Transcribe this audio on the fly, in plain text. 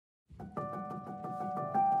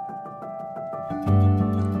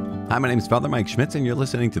Hi, my name is Father Mike Schmitz, and you're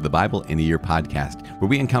listening to the Bible in a Year podcast, where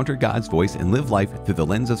we encounter God's voice and live life through the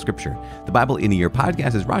lens of Scripture. The Bible in a Year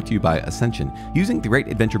podcast is brought to you by Ascension. Using the Great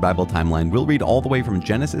Adventure Bible timeline, we'll read all the way from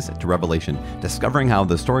Genesis to Revelation, discovering how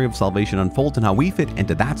the story of salvation unfolds and how we fit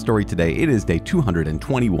into that story today. It is day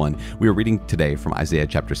 221. We are reading today from Isaiah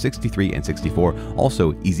chapter 63 and 64,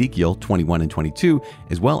 also Ezekiel 21 and 22,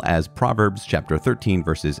 as well as Proverbs chapter 13,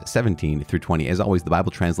 verses 17 through 20. As always, the Bible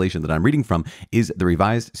translation that I'm reading from is the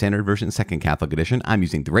Revised Standard Version, Second Catholic Edition. I'm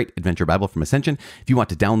using the Great Adventure Bible from Ascension. If you want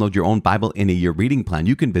to download your own Bible in a Year reading plan,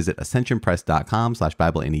 you can visit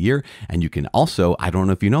ascensionpress.com/Bible in a Year. And you can also, I don't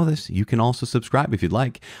know if you know this, you can also subscribe if you'd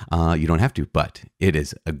like. You don't have to, but it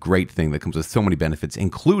is a great thing that comes with so many benefits,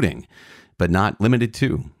 including, but not limited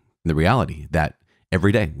to, the reality that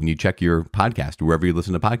every day when you check your podcast, wherever you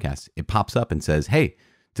listen to podcasts, it pops up and says, hey,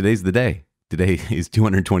 today's the day. Today is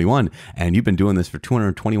 221, and you've been doing this for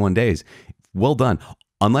 221 days. Well done.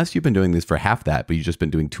 Unless you've been doing this for half that, but you've just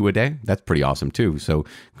been doing 2 a day, that's pretty awesome too. So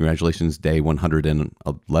congratulations, day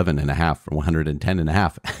 111 and a half, or 110 and a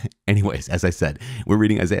half. Anyways, as I said, we're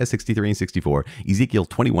reading Isaiah 63 and 64, Ezekiel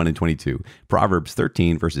 21 and 22, Proverbs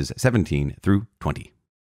 13, verses 17 through 20.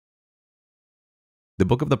 The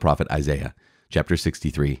book of the prophet Isaiah, chapter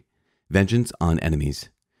 63, Vengeance on Enemies,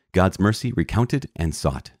 God's mercy recounted and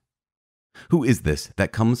sought. Who is this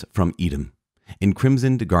that comes from Edom, in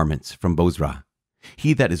crimsoned garments from Bozrah?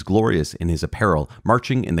 He that is glorious in his apparel,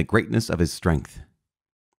 marching in the greatness of his strength.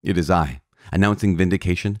 It is I, announcing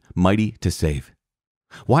vindication, mighty to save.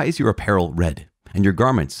 Why is your apparel red, and your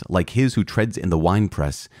garments like his who treads in the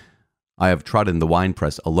winepress? I have trodden the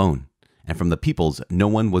winepress alone, and from the peoples no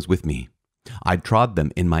one was with me. I trod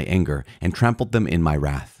them in my anger, and trampled them in my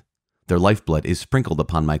wrath. Their lifeblood is sprinkled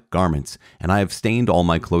upon my garments, and I have stained all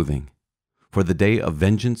my clothing. For the day of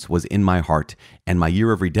vengeance was in my heart, and my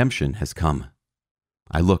year of redemption has come.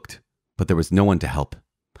 I looked, but there was no one to help.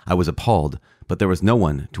 I was appalled, but there was no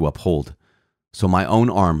one to uphold. So my own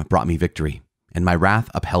arm brought me victory, and my wrath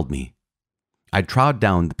upheld me. I trod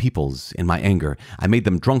down the peoples in my anger. I made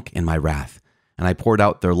them drunk in my wrath, and I poured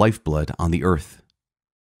out their lifeblood on the earth.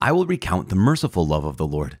 I will recount the merciful love of the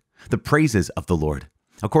Lord, the praises of the Lord,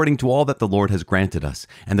 according to all that the Lord has granted us,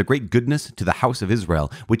 and the great goodness to the house of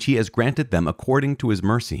Israel, which he has granted them according to his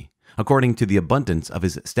mercy, according to the abundance of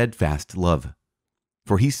his steadfast love.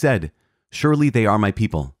 For he said, surely they are my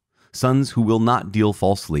people, sons who will not deal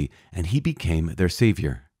falsely, and he became their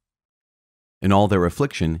Savior. In all their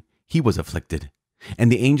affliction he was afflicted,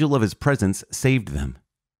 and the angel of his presence saved them.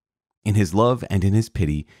 In his love and in his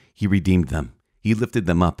pity he redeemed them. He lifted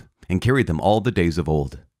them up and carried them all the days of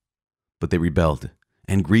old. But they rebelled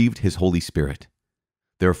and grieved his Holy Spirit.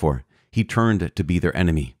 Therefore he turned to be their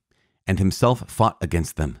enemy, and himself fought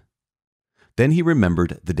against them. Then he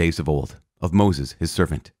remembered the days of old, of Moses his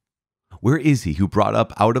servant. Where is he who brought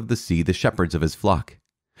up out of the sea the shepherds of his flock?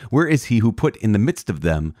 Where is he who put in the midst of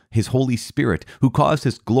them his Holy Spirit, who caused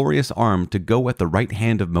his glorious arm to go at the right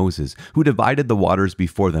hand of Moses, who divided the waters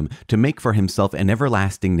before them, to make for himself an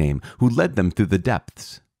everlasting name, who led them through the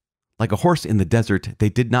depths? Like a horse in the desert, they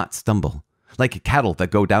did not stumble. Like cattle that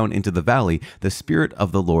go down into the valley, the Spirit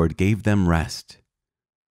of the Lord gave them rest.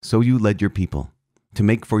 So you led your people to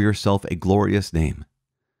make for yourself a glorious name.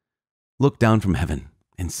 Look down from heaven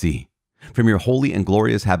and see. From your holy and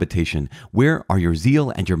glorious habitation, where are your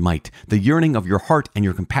zeal and your might? The yearning of your heart and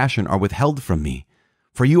your compassion are withheld from me.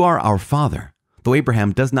 For you are our Father, though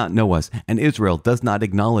Abraham does not know us and Israel does not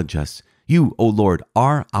acknowledge us. You, O Lord,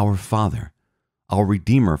 are our Father. Our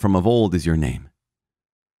Redeemer from of old is your name.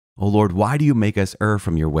 O Lord, why do you make us err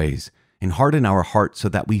from your ways and harden our heart so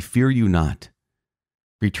that we fear you not?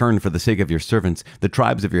 Return for the sake of your servants, the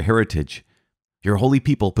tribes of your heritage. Your holy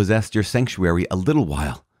people possessed your sanctuary a little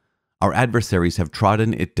while. Our adversaries have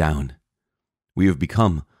trodden it down. We have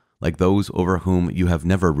become like those over whom you have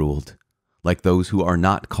never ruled, like those who are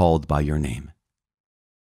not called by your name.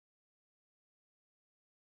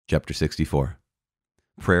 Chapter 64.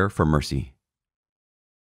 Prayer for Mercy.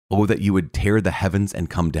 Oh, that you would tear the heavens and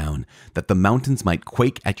come down, that the mountains might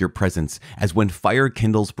quake at your presence, as when fire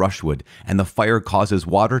kindles brushwood, and the fire causes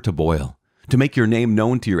water to boil, to make your name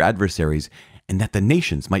known to your adversaries, and that the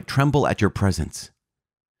nations might tremble at your presence.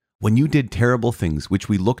 When you did terrible things which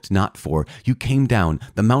we looked not for, you came down,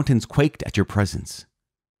 the mountains quaked at your presence.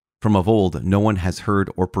 From of old no one has heard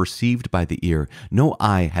or perceived by the ear, no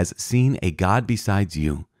eye has seen a God besides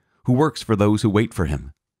you, who works for those who wait for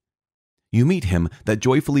him. You meet him that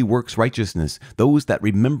joyfully works righteousness, those that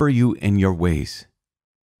remember you in your ways.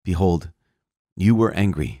 Behold, you were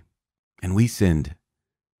angry, and we sinned.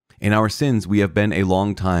 In our sins we have been a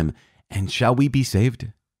long time, and shall we be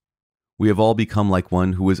saved? We have all become like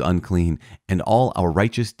one who is unclean, and all our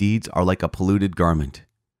righteous deeds are like a polluted garment.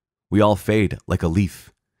 We all fade like a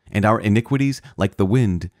leaf, and our iniquities, like the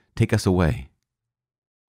wind, take us away.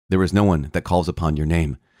 There is no one that calls upon your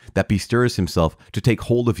name, that bestirs himself to take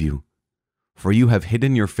hold of you. For you have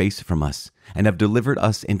hidden your face from us, and have delivered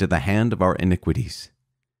us into the hand of our iniquities.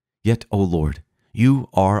 Yet, O Lord, you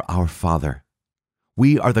are our Father.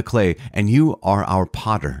 We are the clay, and you are our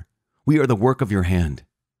potter. We are the work of your hand.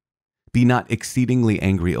 Be not exceedingly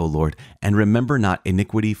angry, O Lord, and remember not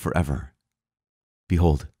iniquity forever.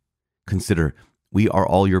 Behold, consider, we are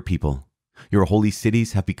all your people. Your holy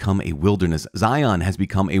cities have become a wilderness. Zion has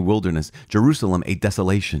become a wilderness, Jerusalem a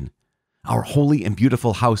desolation. Our holy and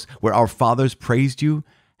beautiful house, where our fathers praised you,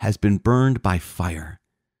 has been burned by fire,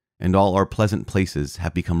 and all our pleasant places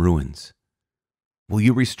have become ruins. Will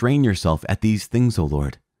you restrain yourself at these things, O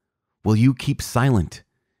Lord? Will you keep silent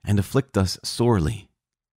and afflict us sorely?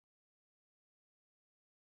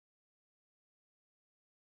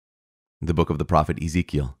 The book of the prophet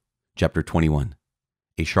Ezekiel, chapter 21.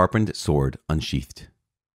 A sharpened sword unsheathed.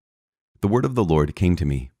 The word of the Lord came to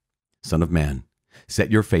me. Son of man,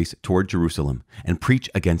 set your face toward Jerusalem and preach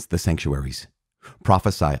against the sanctuaries.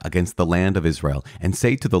 Prophesy against the land of Israel and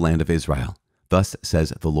say to the land of Israel, Thus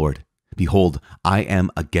says the Lord, Behold, I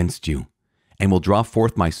am against you, and will draw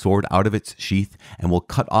forth my sword out of its sheath, and will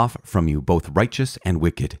cut off from you both righteous and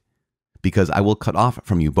wicked. Because I will cut off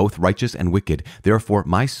from you both righteous and wicked, therefore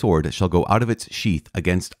my sword shall go out of its sheath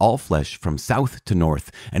against all flesh from south to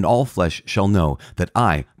north, and all flesh shall know that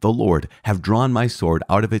I, the Lord, have drawn my sword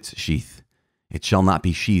out of its sheath. It shall not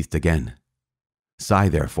be sheathed again. Sigh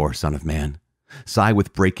therefore, son of man. Sigh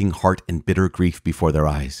with breaking heart and bitter grief before their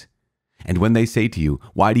eyes. And when they say to you,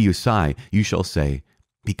 Why do you sigh? You shall say,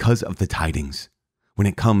 Because of the tidings. When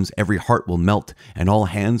it comes, every heart will melt, and all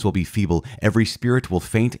hands will be feeble, every spirit will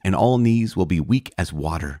faint, and all knees will be weak as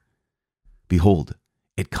water. Behold,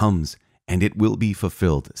 it comes, and it will be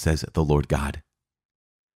fulfilled, says the Lord God.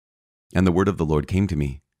 And the word of the Lord came to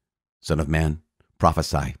me. Son of man,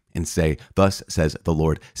 prophesy, and say, Thus says the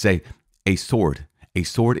Lord, say, A sword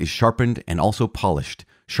is sharpened and also polished,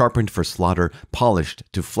 sharpened for slaughter, polished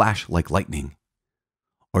to flash like lightning.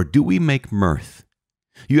 Or do we make mirth?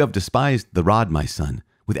 You have despised the rod, my son,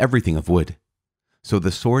 with everything of wood. So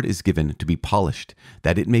the sword is given to be polished,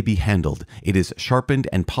 that it may be handled. It is sharpened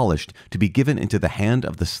and polished to be given into the hand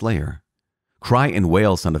of the slayer. Cry and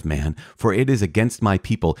wail, son of man, for it is against my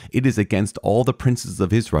people. It is against all the princes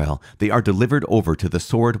of Israel. They are delivered over to the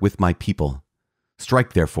sword with my people.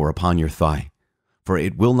 Strike therefore upon your thigh, for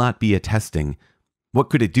it will not be a testing. What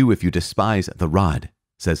could it do if you despise the rod,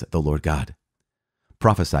 says the Lord God.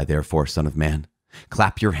 Prophesy therefore, son of man.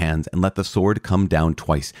 Clap your hands and let the sword come down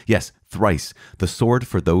twice, yes, thrice, the sword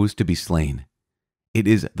for those to be slain. It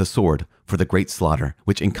is the sword for the great slaughter,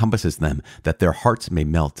 which encompasses them, that their hearts may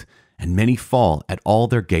melt, and many fall at all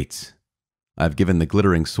their gates. I have given the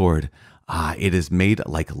glittering sword. It is made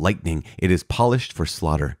like lightning. It is polished for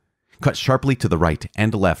slaughter. Cut sharply to the right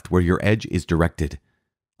and left where your edge is directed.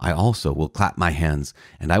 I also will clap my hands,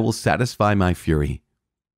 and I will satisfy my fury.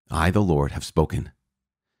 I, the Lord, have spoken.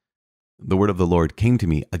 The word of the Lord came to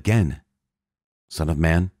me again. Son of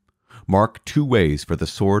man, mark 2 ways for the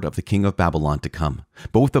sword of the king of Babylon to come.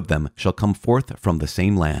 Both of them shall come forth from the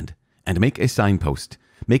same land. And make a signpost.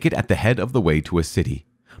 Make it at the head of the way to a city.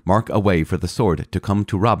 Mark a way for the sword to come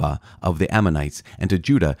to Rabbah of the Ammonites, and to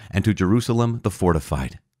Judah, and to Jerusalem the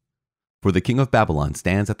fortified. For the king of Babylon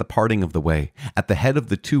stands at the parting of the way, at the head of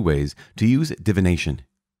the 2 ways, to use divination.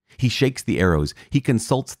 He shakes the arrows. He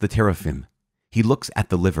consults the teraphim. He looks at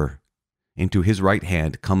the liver. Into his right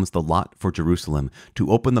hand comes the lot for Jerusalem, to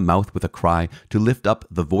open the mouth with a cry, to lift up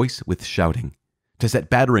the voice with shouting, to set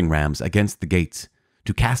battering rams against the gates,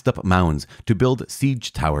 to cast up mounds, to build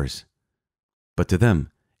siege towers. But to them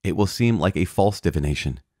it will seem like a false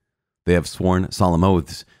divination. They have sworn solemn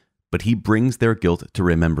oaths, but he brings their guilt to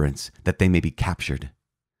remembrance, that they may be captured.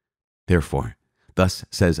 Therefore, thus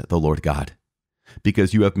says the Lord God,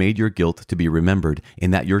 because you have made your guilt to be remembered,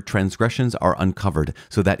 in that your transgressions are uncovered,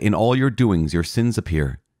 so that in all your doings your sins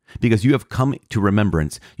appear. Because you have come to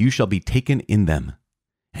remembrance, you shall be taken in them.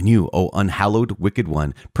 And you, O unhallowed wicked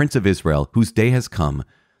one, Prince of Israel, whose day has come,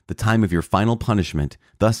 the time of your final punishment,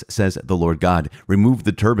 thus says the Lord God, remove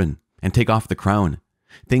the turban and take off the crown.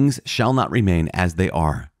 Things shall not remain as they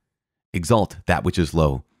are. Exalt that which is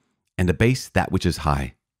low, and abase that which is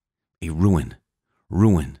high. A ruin,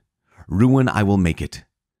 ruin, ruin I will make it.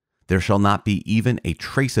 There shall not be even a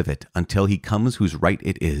trace of it until he comes whose right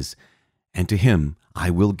it is, and to him I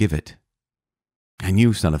will give it. And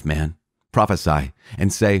you, son of man, prophesy,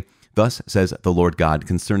 and say, Thus says the Lord God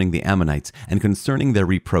concerning the Ammonites and concerning their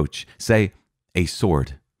reproach, say, A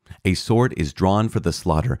sword is drawn for the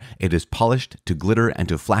slaughter, it is polished to glitter and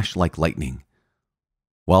to flash like lightning.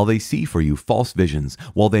 While they see for you false visions,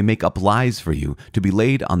 while they make up lies for you, to be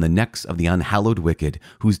laid on the necks of the unhallowed wicked,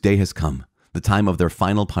 whose day has come, the time of their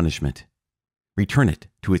final punishment. Return it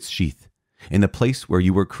to its sheath. In the place where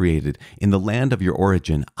you were created, in the land of your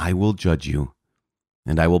origin, I will judge you.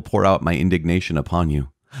 And I will pour out my indignation upon you.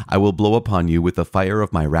 I will blow upon you with the fire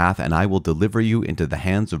of my wrath, and I will deliver you into the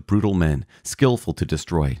hands of brutal men, skillful to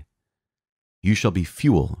destroy. You shall be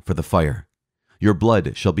fuel for the fire. Your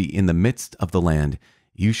blood shall be in the midst of the land.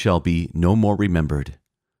 You shall be no more remembered,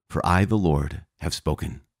 for I, the Lord, have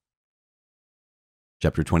spoken.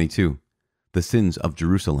 Chapter 22. The sins of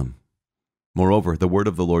Jerusalem. Moreover, the word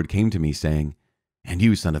of the Lord came to me, saying, And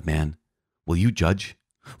you, son of man, will you judge?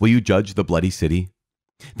 Will you judge the bloody city?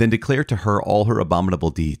 Then declare to her all her abominable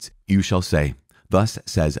deeds. You shall say, Thus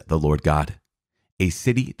says the Lord God, A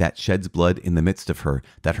city that sheds blood in the midst of her,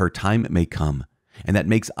 that her time may come, and that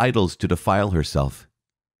makes idols to defile herself.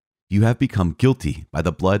 You have become guilty by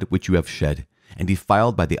the blood which you have shed, and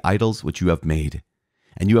defiled by the idols which you have made.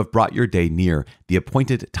 And you have brought your day near, the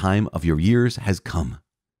appointed time of your years has come.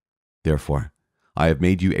 Therefore, I have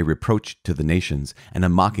made you a reproach to the nations, and a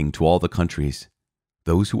mocking to all the countries.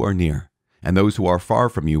 Those who are near, and those who are far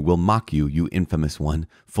from you will mock you, you infamous one,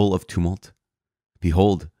 full of tumult.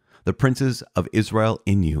 Behold, the princes of Israel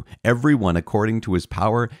in you, every one according to his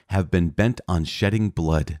power, have been bent on shedding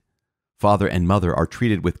blood. Father and mother are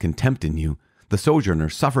treated with contempt in you. The sojourner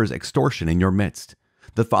suffers extortion in your midst.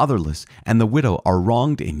 The fatherless and the widow are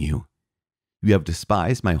wronged in you. You have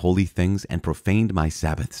despised my holy things and profaned my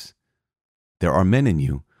Sabbaths. There are men in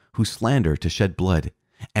you who slander to shed blood,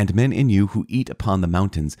 and men in you who eat upon the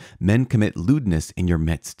mountains. Men commit lewdness in your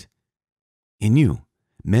midst. In you,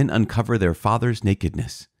 men uncover their father's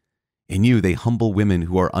nakedness. In you, they humble women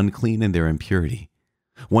who are unclean in their impurity.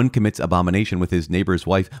 One commits abomination with his neighbor's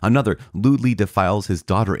wife. Another lewdly defiles his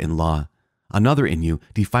daughter-in-law. Another in you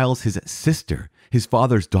defiles his sister, his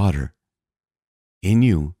father's daughter. In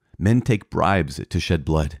you, men take bribes to shed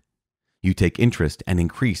blood. You take interest and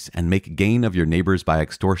increase and make gain of your neighbors by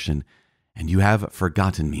extortion, and you have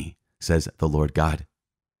forgotten me, says the Lord God.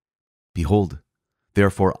 Behold,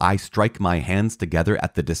 therefore I strike my hands together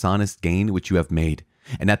at the dishonest gain which you have made,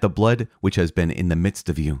 and at the blood which has been in the midst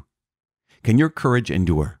of you. Can your courage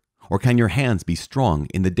endure, or can your hands be strong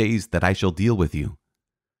in the days that I shall deal with you?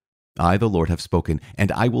 I, the Lord, have spoken,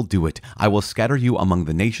 and I will do it. I will scatter you among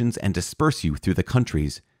the nations and disperse you through the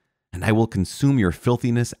countries, and I will consume your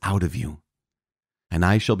filthiness out of you. And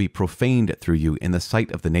I shall be profaned through you in the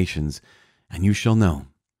sight of the nations, and you shall know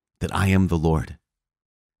that I am the Lord.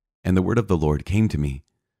 And the word of the Lord came to me,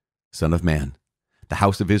 Son of man, the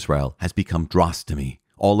house of Israel has become dross to me.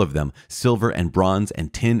 All of them, silver and bronze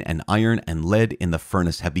and tin and iron and lead in the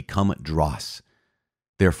furnace, have become dross.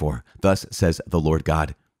 Therefore, thus says the Lord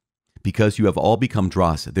God, because you have all become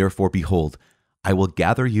dross, therefore, behold, I will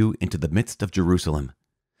gather you into the midst of Jerusalem.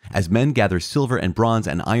 As men gather silver and bronze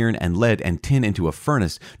and iron and lead and tin into a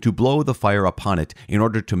furnace to blow the fire upon it in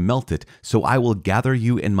order to melt it, so I will gather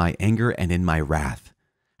you in my anger and in my wrath,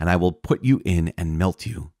 and I will put you in and melt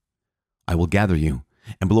you. I will gather you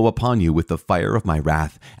and blow upon you with the fire of my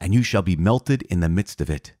wrath, and you shall be melted in the midst of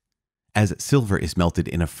it. As silver is melted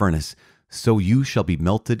in a furnace, so you shall be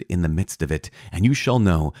melted in the midst of it, and you shall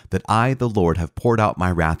know that I, the Lord, have poured out my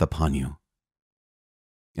wrath upon you.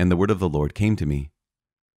 And the word of the Lord came to me,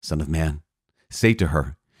 Son of man, say to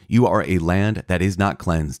her, You are a land that is not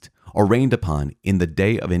cleansed, or rained upon in the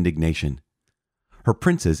day of indignation. Her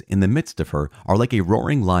princes in the midst of her are like a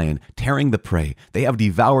roaring lion, tearing the prey. They have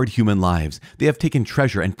devoured human lives. They have taken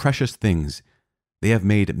treasure and precious things. They have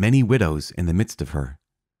made many widows in the midst of her.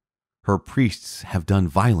 Her priests have done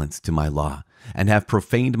violence to my law, and have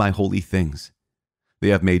profaned my holy things. They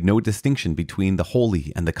have made no distinction between the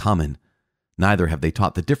holy and the common. Neither have they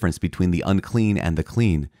taught the difference between the unclean and the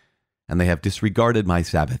clean, and they have disregarded my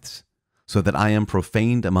Sabbaths, so that I am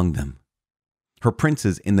profaned among them. Her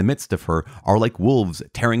princes in the midst of her are like wolves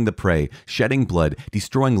tearing the prey, shedding blood,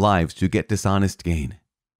 destroying lives to get dishonest gain.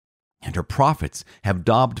 And her prophets have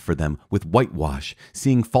daubed for them with whitewash,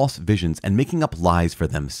 seeing false visions and making up lies for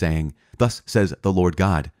them, saying, Thus says the Lord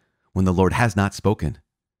God, when the Lord has not spoken.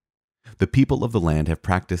 The people of the land have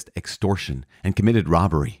practiced extortion and committed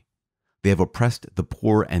robbery. They have oppressed the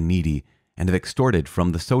poor and needy, and have extorted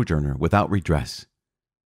from the sojourner without redress.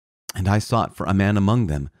 And I sought for a man among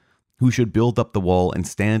them, who should build up the wall and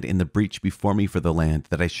stand in the breach before me for the land,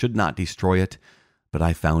 that I should not destroy it, but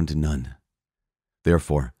I found none.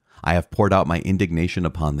 Therefore, I have poured out my indignation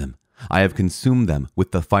upon them. I have consumed them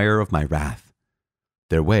with the fire of my wrath.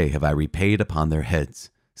 Their way have I repaid upon their heads,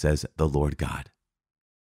 says the Lord God.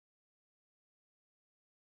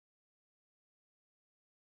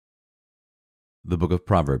 The book of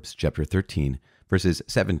Proverbs, chapter 13, verses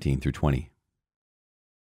 17 through 20.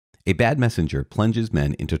 A bad messenger plunges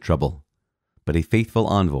men into trouble, but a faithful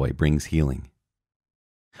envoy brings healing.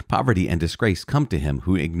 Poverty and disgrace come to him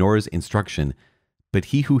who ignores instruction, but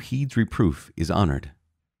he who heeds reproof is honored.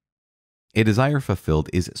 A desire fulfilled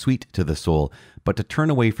is sweet to the soul, but to turn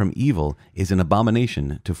away from evil is an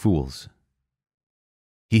abomination to fools.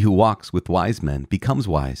 He who walks with wise men becomes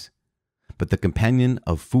wise, but the companion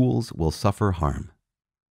of fools will suffer harm.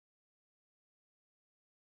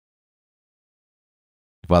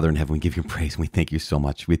 Father in heaven, we give you praise and we thank you so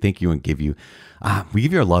much. We thank you and give you our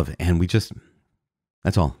love, and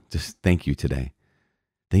that's all. Just thank you today.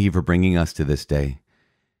 Thank you for bringing us to this day.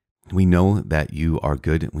 We know that you are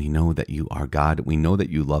good. We know that you are God. We know that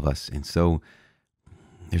you love us. And so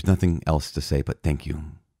there's nothing else to say but thank you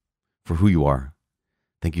for who you are.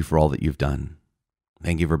 Thank you for all that you've done.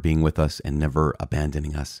 Thank you for being with us and never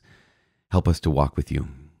abandoning us. Help us to walk with you.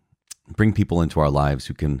 Bring people into our lives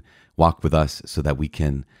who can walk with us so that we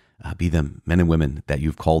can be the men and women that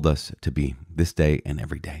you've called us to be this day and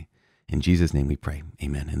every day. In Jesus' name we pray.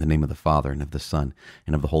 Amen. In the name of the Father and of the Son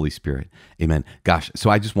and of the Holy Spirit. Amen. Gosh, so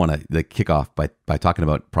I just want to kick off by talking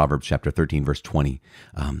about Proverbs chapter 13, verse 20.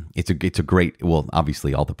 It's a great, well,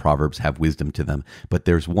 obviously all the Proverbs have wisdom to them, but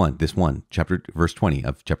there's verse 20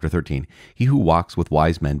 of chapter 13. He who walks with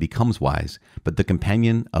wise men becomes wise, but the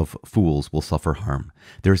companion of fools will suffer harm.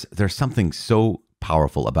 There's something so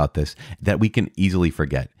powerful about this that we can easily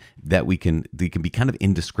forget, that we can be kind of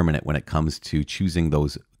indiscriminate when it comes to choosing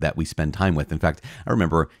those that we spend time with. In fact, I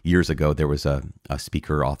remember years ago there was a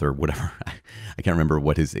speaker, author, whatever, I can't remember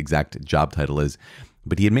what his exact job title is,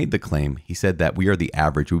 but he had made the claim. He said that we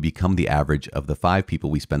become the average of the 5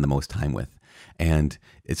 people we spend the most time with. And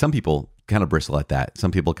some people kind of bristle at that.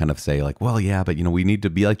 Some people kind of say like, well, yeah, but we need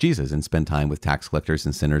to be like Jesus and spend time with tax collectors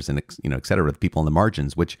and sinners and et cetera, with people on the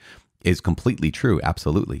margins, which is completely true.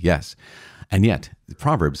 Absolutely. Yes. And yet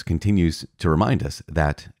Proverbs continues to remind us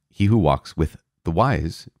that he who walks with the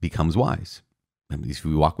wise becomes wise. If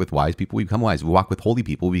we walk with wise people, we become wise. If we walk with holy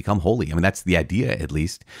people, we become holy. I mean, that's the idea, at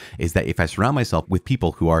least, is that if I surround myself with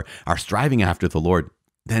people who are striving after the Lord,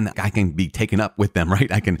 then I can be taken up with them,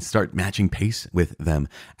 right? I can start matching pace with them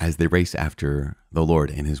as they race after the Lord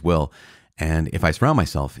and his will. And if I surround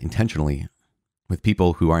myself intentionally with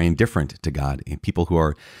people who are indifferent to God and people who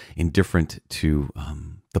are indifferent to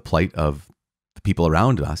the plight of the people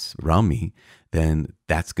around me, then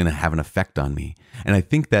that's going to have an effect on me. And I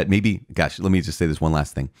think that maybe, gosh, let me just say this one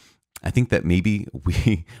last thing. I think that maybe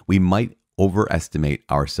we might overestimate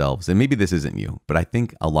ourselves. And maybe this isn't you, but I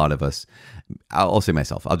think a lot of us, I'll say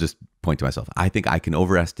myself, I'll just point to myself. I think I can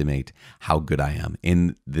overestimate how good I am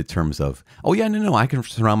in the terms of, oh yeah, no, I can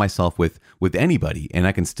surround myself with anybody and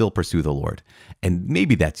I can still pursue the Lord. And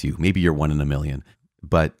maybe that's you. Maybe you're 1 in a million.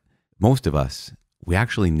 But most of us, we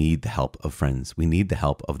actually need the help of friends. We need the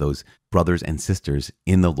help of those brothers and sisters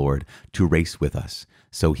in the Lord to race with us.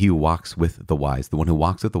 So he who walks with the wise, the one who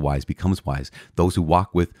walks with the wise becomes wise. Those who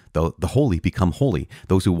walk with the holy become holy.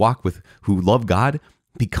 Those who love God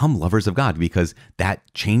become lovers of God, because that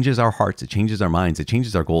changes our hearts, it changes our minds, it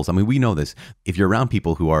changes our goals. I mean, we know this. If you're around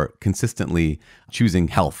people who are consistently choosing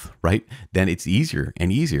health, right, then it's easier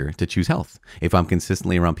and easier to choose health. If I'm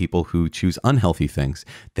consistently around people who choose unhealthy things,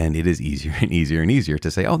 then it is easier and easier and easier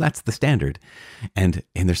to say, oh, that's the standard. And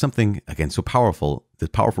there's something, again, so powerful, this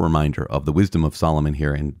powerful reminder of the wisdom of Solomon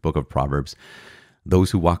here in the book of Proverbs.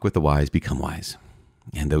 Those who walk with the wise become wise.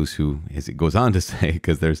 And those who, as it goes on to say,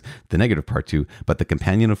 because there's the negative part too, but the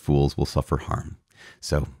companion of fools will suffer harm.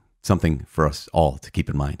 So something for us all to keep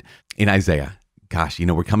in mind. In Isaiah, gosh,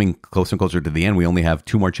 we're coming closer and closer to the end. We only have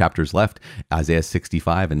 2 more chapters left, Isaiah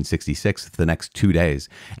 65 and 66, the next 2 days.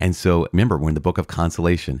 And so remember, we're in the book of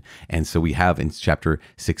consolation. And so we have in chapter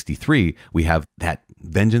 63, we have that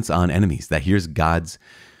vengeance on enemies, that here's God's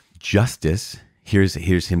justice. Here's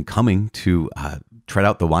him coming to tread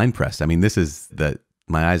out the winepress. I mean, this is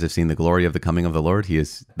my eyes have seen the glory of the coming of the Lord.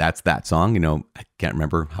 That's that song. I can't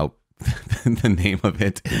remember how the name of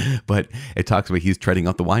it, but it talks about he's treading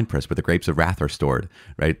out the winepress where the grapes of wrath are stored,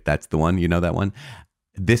 right? That's the one, that one.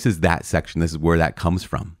 This is that section. This is where that comes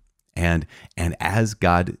from. And as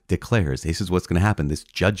God declares, this is what's going to happen, this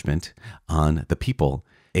judgment on the people.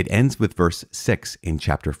 It ends with verse 6 in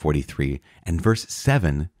chapter 43, and verse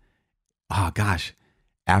 7, oh gosh,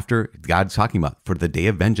 after God's talking about, for the day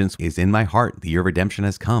of vengeance is in my heart, the year of redemption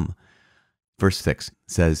has come. Verse 6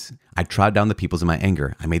 says, I trod down the peoples in my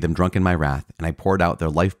anger. I made them drunk in my wrath, and I poured out their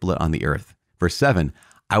lifeblood on the earth. Verse 7,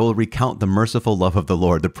 I will recount the merciful love of the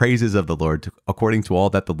Lord, the praises of the Lord, according to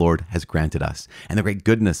all that the Lord has granted us, and the great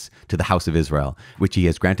goodness to the house of Israel, which he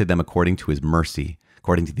has granted them according to his mercy,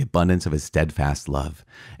 according to the abundance of his steadfast love.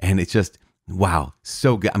 And it's just, wow,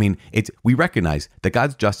 so good. I mean, we recognize that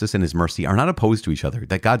God's justice and his mercy are not opposed to each other,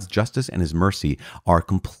 that God's justice and his mercy are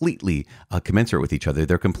completely commensurate with each other.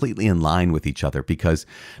 They're completely in line with each other because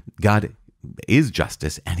God is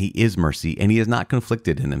justice and he is mercy and he is not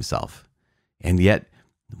conflicted in himself. And yet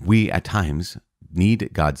we at times need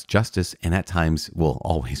God's justice and at times, well,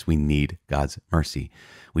 always we need God's mercy.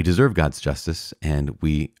 We deserve God's justice and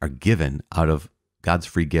we are given out of God's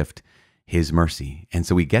free gift his mercy. And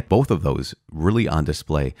so we get both of those really on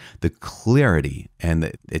display. The clarity,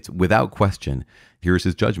 and it's without question, here's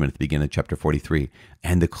his judgment at the beginning of chapter 43,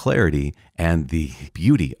 and the clarity and the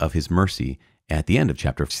beauty of his mercy at the end of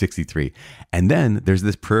chapter 63. And then there's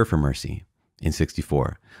this prayer for mercy in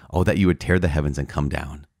 64. Oh, that you would tear the heavens and come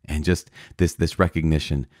down. And just this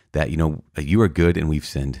recognition that, you are good and we've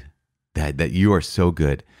sinned, that you are so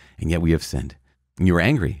good and yet we have sinned. And you are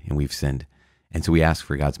angry and we've sinned. And so we ask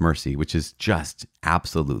for God's mercy, which is just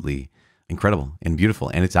absolutely incredible and beautiful,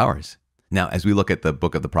 and it's ours. Now, as we look at the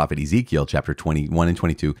book of the prophet Ezekiel, chapter 21 and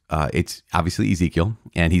 22, it's obviously Ezekiel,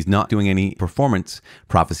 and he's not doing any performance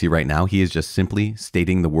prophecy right now. He is just simply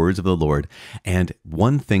stating the words of the Lord. And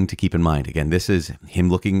one thing to keep in mind, again, this is him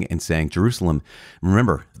looking and saying, Jerusalem,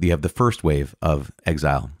 remember, you have the first wave of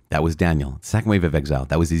exile. That was Daniel. The second wave of exile,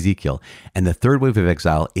 that was Ezekiel. And the third wave of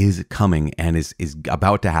exile is coming and is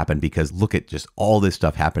about to happen because look at just all this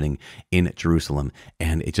stuff happening in Jerusalem.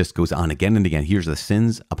 And it just goes on again and again. Here's the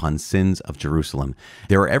sins upon sins of Jerusalem.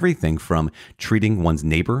 There are everything from treating one's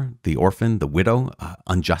neighbor, the orphan, the widow,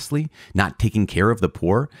 unjustly, not taking care of the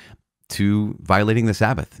poor, to violating the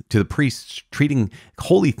Sabbath, to the priests treating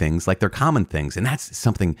holy things like they're common things. And that's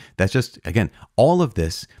something that's just, again, all of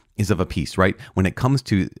this is of a piece, right? When it comes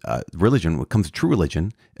to religion, when it comes to true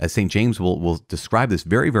religion, St. James will describe this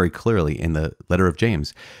very, very clearly in the letter of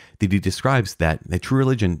James, that he describes that true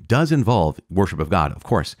religion does involve worship of God, of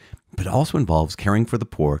course, but it also involves caring for the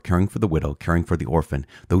poor, caring for the widow, caring for the orphan,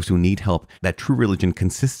 those who need help. That true religion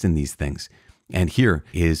consists in these things. And here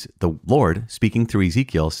is the Lord speaking through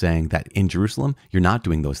Ezekiel saying that in Jerusalem, you're not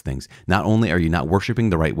doing those things. Not only are you not worshiping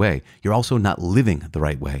the right way, you're also not living the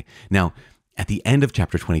right way. Now, at the end of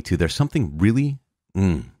chapter 22, there's something really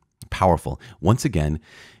powerful. Once again,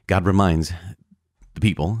 God reminds the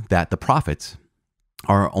people that the prophets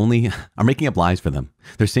are making up lies for them.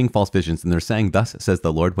 They're seeing false visions and they're saying, thus says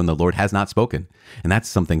the Lord, when the Lord has not spoken. And that's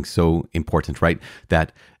something so important, right?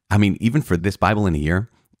 That, even for this Bible in a year,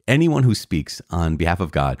 anyone who speaks on behalf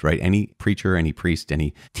of God, right? Any preacher, any priest,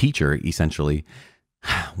 any teacher, essentially,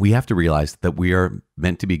 we have to realize that we are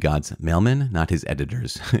meant to be God's mailmen, not his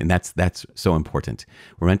editors. And that's so important.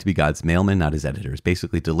 We're meant to be God's mailmen, not his editors.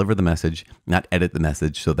 Basically, deliver the message, not edit the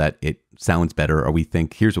message so that it sounds better, or we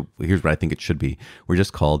think, here's what I think it should be. We're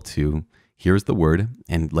just called to, here's the word,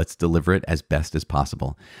 and let's deliver it as best as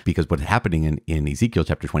possible. Because what's happening in Ezekiel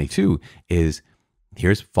chapter 22 is,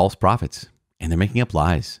 here's false prophets, and they're making up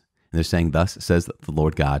lies. And they're saying, thus says the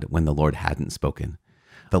Lord God, when the Lord hadn't spoken.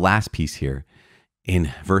 The last piece here,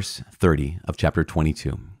 in verse 30 of chapter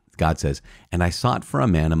 22, God says, and I sought for a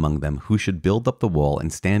man among them who should build up the wall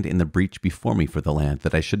and stand in the breach before me for the land,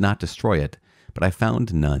 that I should not destroy it, but I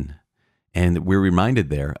found none. And we're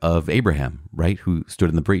reminded there of Abraham, right, who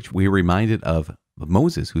stood in the breach. We are reminded of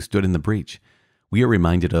Moses, who stood in the breach. We are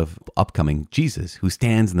reminded of upcoming Jesus, who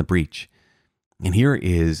stands in the breach. And here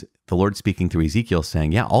is the Lord speaking through Ezekiel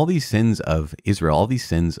saying, yeah, all these sins of Israel, all these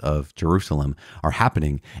sins of Jerusalem are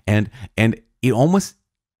happening. And it almost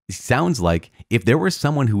sounds like if there was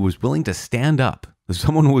someone who was willing to stand up,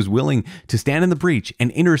 someone who was willing to stand in the breach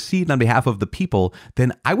and intercede on behalf of the people,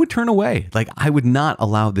 then I would turn away. Like I would not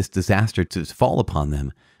allow this disaster to fall upon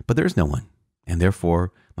them. But there's no one. And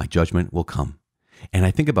therefore, my judgment will come. And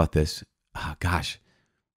I think about this,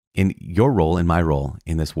 in your role and my role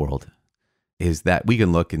in this world is that we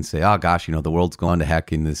can look and say, the world's gone to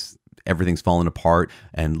heck and everything's fallen apart.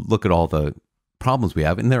 And look at all the problems we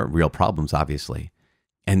have, and there are real problems, obviously.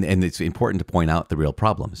 And it's important to point out the real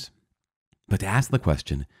problems. But to ask the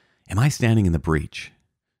question, am I standing in the breach?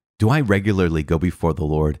 Do I regularly go before the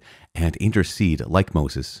Lord and intercede like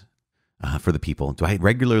Moses for the people? Do I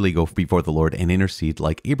regularly go before the Lord and intercede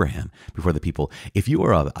like Abraham before the people? If you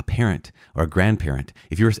are a parent or a grandparent,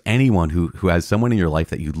 if you're anyone who has someone in your life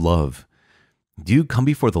that you love, do you come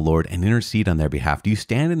before the Lord and intercede on their behalf? Do you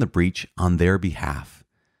stand in the breach on their behalf?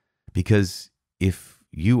 Because if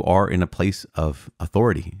you are in a place of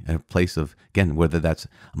authority, a place of, again, whether that's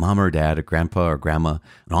a mom or dad, a grandpa or grandma,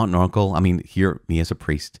 an aunt and uncle. I mean, hear me as a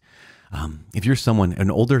priest. If you're someone,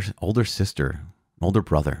 an older sister, an older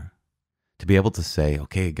brother, to be able to say,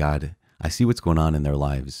 okay, God, I see what's going on in their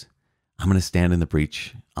lives. I'm going to stand in the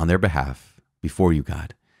breach on their behalf before you,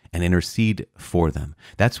 God, and intercede for them.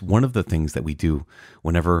 That's one of the things that we do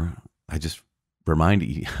whenever I just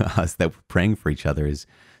remind us that we're praying for each other is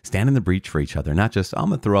stand in the breach for each other, not just, I'm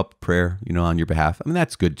going to throw up prayer, on your behalf. I mean,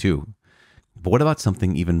 that's good too. But what about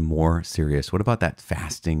something even more serious? What about that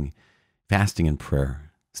fasting and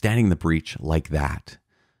prayer, standing in the breach like that,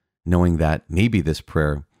 knowing that maybe this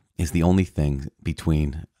prayer is the only thing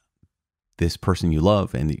between this person you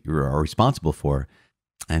love and you are responsible for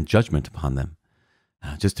and judgment upon them.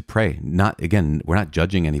 Just to pray. We're not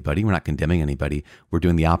judging anybody. We're not condemning anybody. We're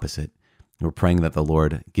doing the opposite. We're praying that the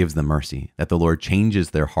Lord gives them mercy, that the Lord changes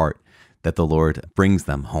their heart, that the Lord brings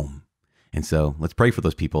them home. And so let's pray for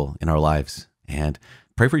those people in our lives and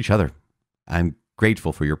pray for each other. I'm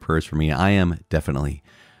grateful for your prayers for me. I am definitely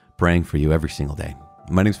praying for you every single day.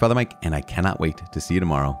 My name is Father Mike, and I cannot wait to see you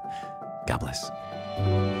tomorrow. God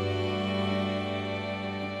bless.